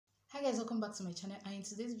Hi guys, welcome back to my channel, and in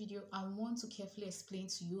today's video I want to carefully explain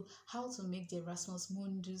to you how to make the Erasmus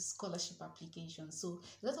Mundus Scholarship Application. So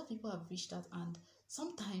a lot of people have reached out and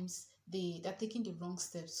sometimes they're taking the wrong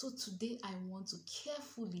steps. So today I want to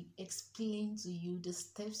carefully explain to you the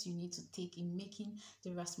steps you need to take in making the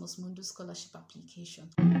Erasmus Mundus Scholarship Application.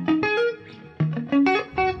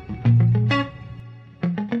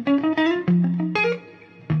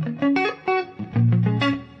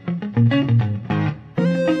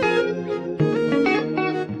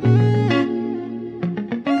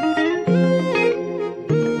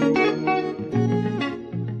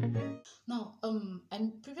 Now, I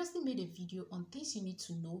previously made a video on things you need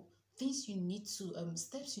to know, things you need to,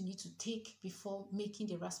 steps you need to take before making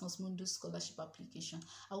the Erasmus Mundus Scholarship Application.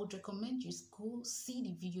 I would recommend you go see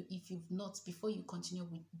the video if you've not before you continue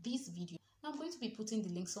with this video. Now, I'm going to be putting the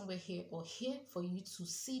link somewhere here or here for you to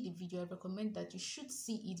see the video. I recommend that you should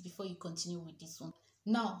see it before you continue with this one.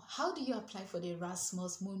 Now, how do you apply for the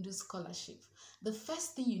Erasmus Mundus Scholarship? The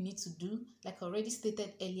first thing you need to do, like I already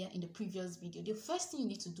stated earlier in the previous video, the first thing you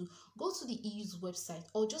need to do, go to the EU's website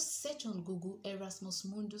or just search on Google Erasmus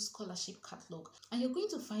Mundus Scholarship Catalog, and you're going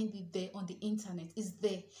to find it there on the internet. It's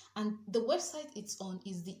there, and the website it's on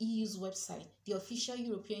is the EU's website, the official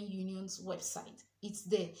European Union's website. It's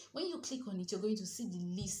there. When you click on it, you're going to see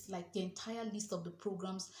the list, like the entire list of the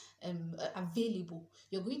programs available.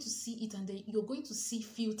 You're going to see it, and then you're going to see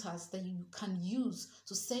filters that you can use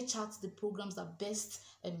to search out the programs that best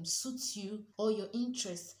suits you or your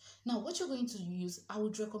interest. Now, what you're going to use, I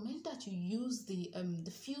would recommend that you use the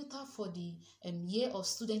filter for the year of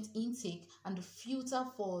student intake and the filter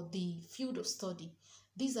for the field of study.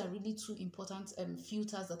 These are really two important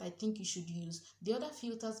filters that I think you should use. The other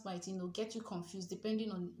filters might, get you confused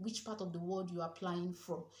depending on which part of the world you're applying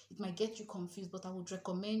from. It might get you confused, but I would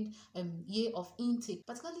recommend year of intake,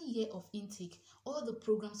 particularly year of intake. All the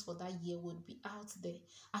programs for that year would be out there,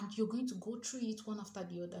 and you're going to go through it one after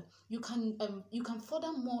the other. You can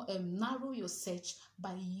furthermore narrow your search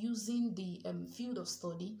by using the field of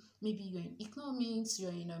study. Maybe you're in economics,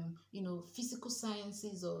 you're in physical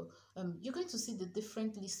sciences, or you're going to see the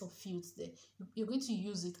different list of fields there. You're going to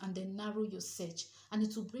use it and then narrow your search, and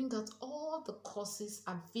it will bring out all the courses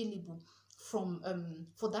available from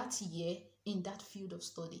for that year in that field of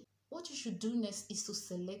study. What you should do next is to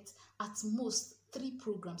select at most 3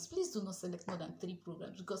 programs. Please do not select more than 3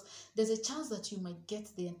 programs, because there's a chance that you might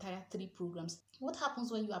get the entire 3 programs. What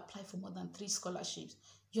happens when you apply for more than 3 scholarships?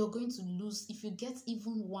 You're going to lose if you get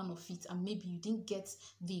even one of it, and maybe you didn't get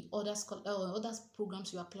the other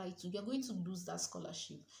programs you applied to. You're going to lose that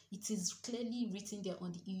scholarship. It is clearly written there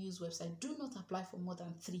on the EU's website. Do not apply for more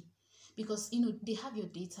than 3, because they have your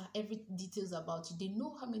data, every details about you. They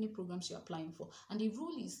know how many programs you're applying for, and the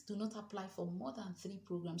rule is do not apply for more than 3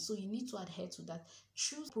 programs. So you need to adhere to that.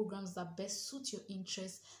 Choose programs that best suit your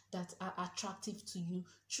interests, that are attractive to you.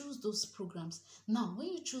 Choose those programs. Now, when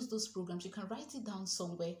you choose those programs, you can write it down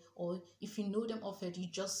somewhere, or if you know them offered, you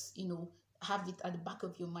just have it at the back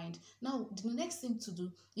of your mind. Now, the next thing to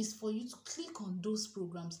do is for you to click on those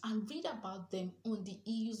programs and read about them on the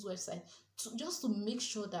EU's website, just to make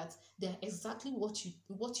sure that they're exactly what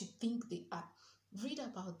you think they are. Read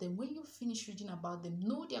about them. When you finish reading about them,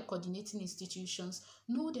 know their coordinating institutions,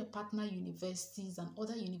 know their partner universities and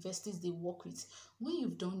other universities they work with. When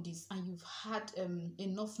you've done this and you've had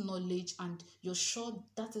enough knowledge and you're sure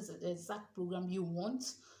that is the exact program you want,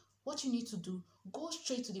 what you need to do, go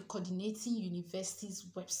straight to the coordinating university's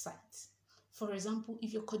website. For example,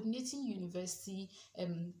 if your coordinating university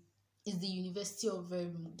is the University of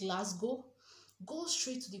Glasgow, go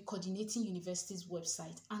straight to the coordinating university's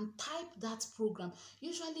website and type that program.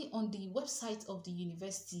 Usually on the website of the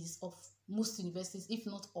universities, of most universities, if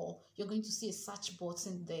not all, you're going to see a search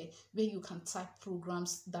button there where you can type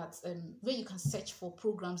programs that where you can search for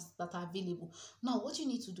programs that are available. Now, what you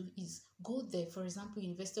need to do is go there. For example,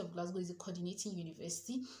 University of Glasgow is a coordinating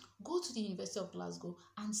university. Go to the University of Glasgow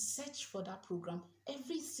and search for that program.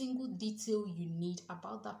 Every single detail you need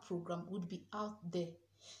about that program would be out there.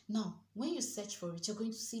 Now, when you search for it, you're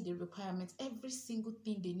going to see the requirements, every single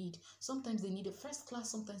thing they need. Sometimes they need a first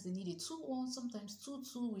class, sometimes they need a 2-1, sometimes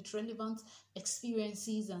 2-2 with relevant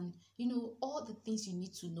experiences and, all the things you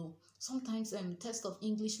need to know. Sometimes test of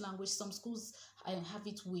English language, some schools have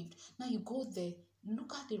it waived. Now you go there,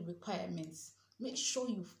 look at the requirements. Make sure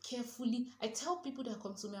you've carefully, I tell people that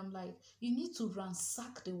come to me, I'm like, you need to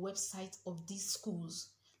ransack the website of these schools.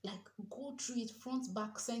 Like, go through it front,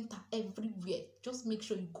 back, center, everywhere. Just make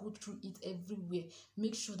sure you go through it everywhere.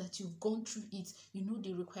 Make sure that you've gone through it, you know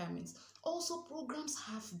the requirements. Also, programs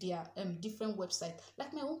have their different website.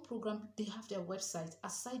 Like my own program, they have their website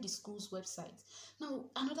aside the school's website. Now,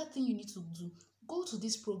 another thing you need to do, go to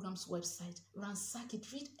this program's website, ransack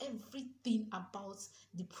it, read everything about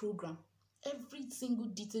the program. Every single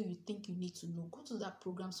detail you think you need to know, go to that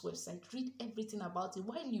program's website, read everything about it.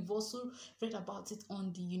 While you've also read about it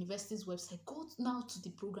on the university's website, go now to the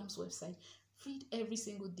program's website, read every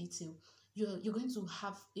single detail. You're going to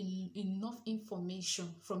have enough information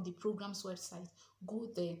from the program's website. Go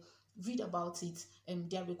there, read about it,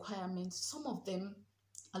 their requirements. Some of them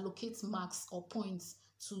allocate marks or points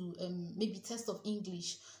to maybe test of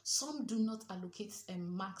English. Some do not allocate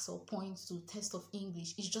marks or points to test of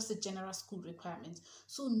English. It's just a general school requirement.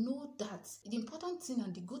 So know that the important thing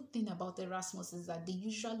and the good thing about Erasmus is that they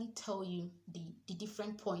usually tell you the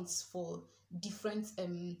different points for different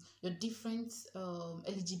your different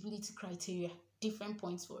eligibility criteria, different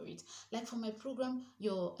points for it. Like for my program,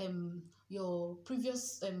 your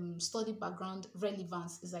previous study background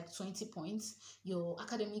relevance is like 20 points. Your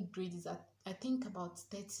academic grade is at, I think, about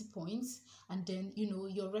 30 points, and then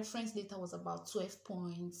your reference data was about 12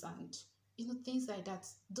 points, and things like that.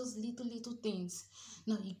 Those little things.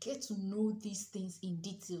 Now you get to know these things in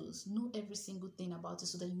details, know every single thing about it,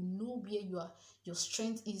 so that you know where your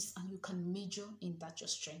strength is, and you can major in that your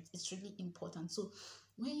strength. It's really important. So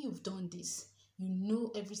when you've done this, you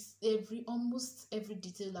know almost every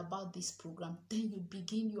detail about this program, then you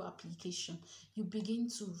begin your application. You begin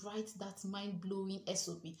to write that mind-blowing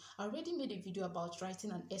SOP. I already made a video about writing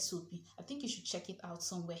an SOP. I think you should check it out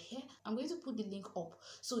somewhere here. I'm going to put the link up,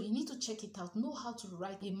 so you need to check it out. Know how to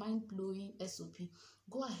write a mind-blowing SOP.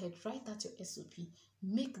 Go ahead, write out your SOP,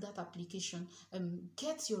 make that application,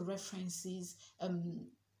 get your references,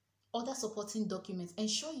 other supporting documents.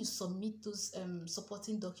 Ensure you submit those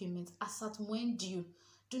supporting documents as at when due.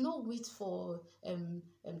 Do not wait for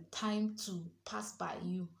time to pass by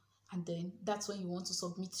you, and then that's when you want to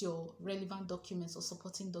submit your relevant documents or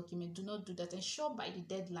supporting document. Do not do that. Ensure by the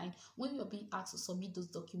deadline, when you're being asked to submit those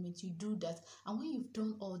documents, you do that. And when you've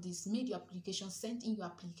done all this, made your application, sent in your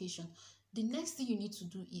application, the next thing you need to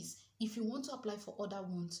do is, if you want to apply for other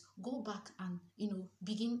ones, go back and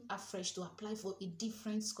begin afresh to apply for a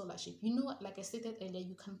different scholarship. Like I stated earlier,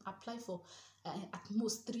 you can apply for at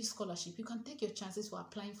most 3 scholarships. You can take your chances for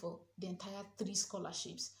applying for the entire 3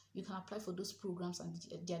 scholarships. You can apply for those programs and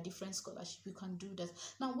their different scholarships. You can do that.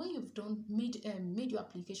 Now, when you've done made your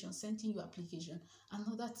application, sent in your application,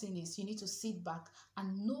 another thing is you need to sit back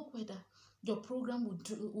and know whether your program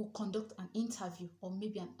will conduct an interview, or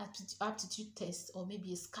maybe an aptitude test, or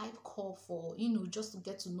maybe a Skype call for, just to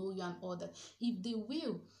get to know you and all that. If they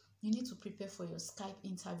will, you need to prepare for your Skype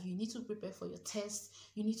interview. You need to prepare for your test.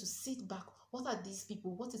 You need to sit back. What are these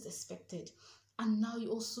people? What is expected? And now you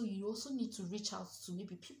also need to reach out to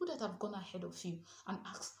maybe people that have gone ahead of you and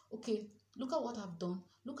ask, okay, look at what I've done.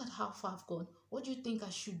 Look at how far I've gone. What do you think I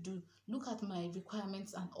should do? Look at my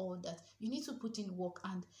requirements and all that. You need to put in work,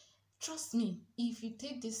 and trust me, if you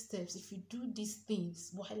take these steps, if you do these things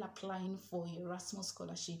while applying for your Erasmus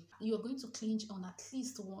scholarship, you're going to clinch on at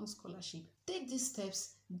least one scholarship. Take these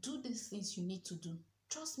steps, do these things you need to do.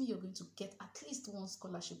 Trust me, you're going to get at least one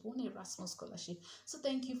scholarship, one Erasmus scholarship. So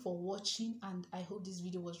thank you for watching, and I hope this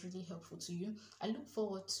video was really helpful to you. I look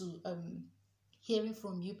forward to hearing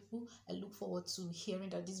from you people. I look forward to hearing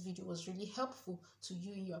that this video was really helpful to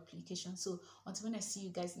you in your application. So until when I see you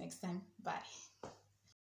guys next time, bye.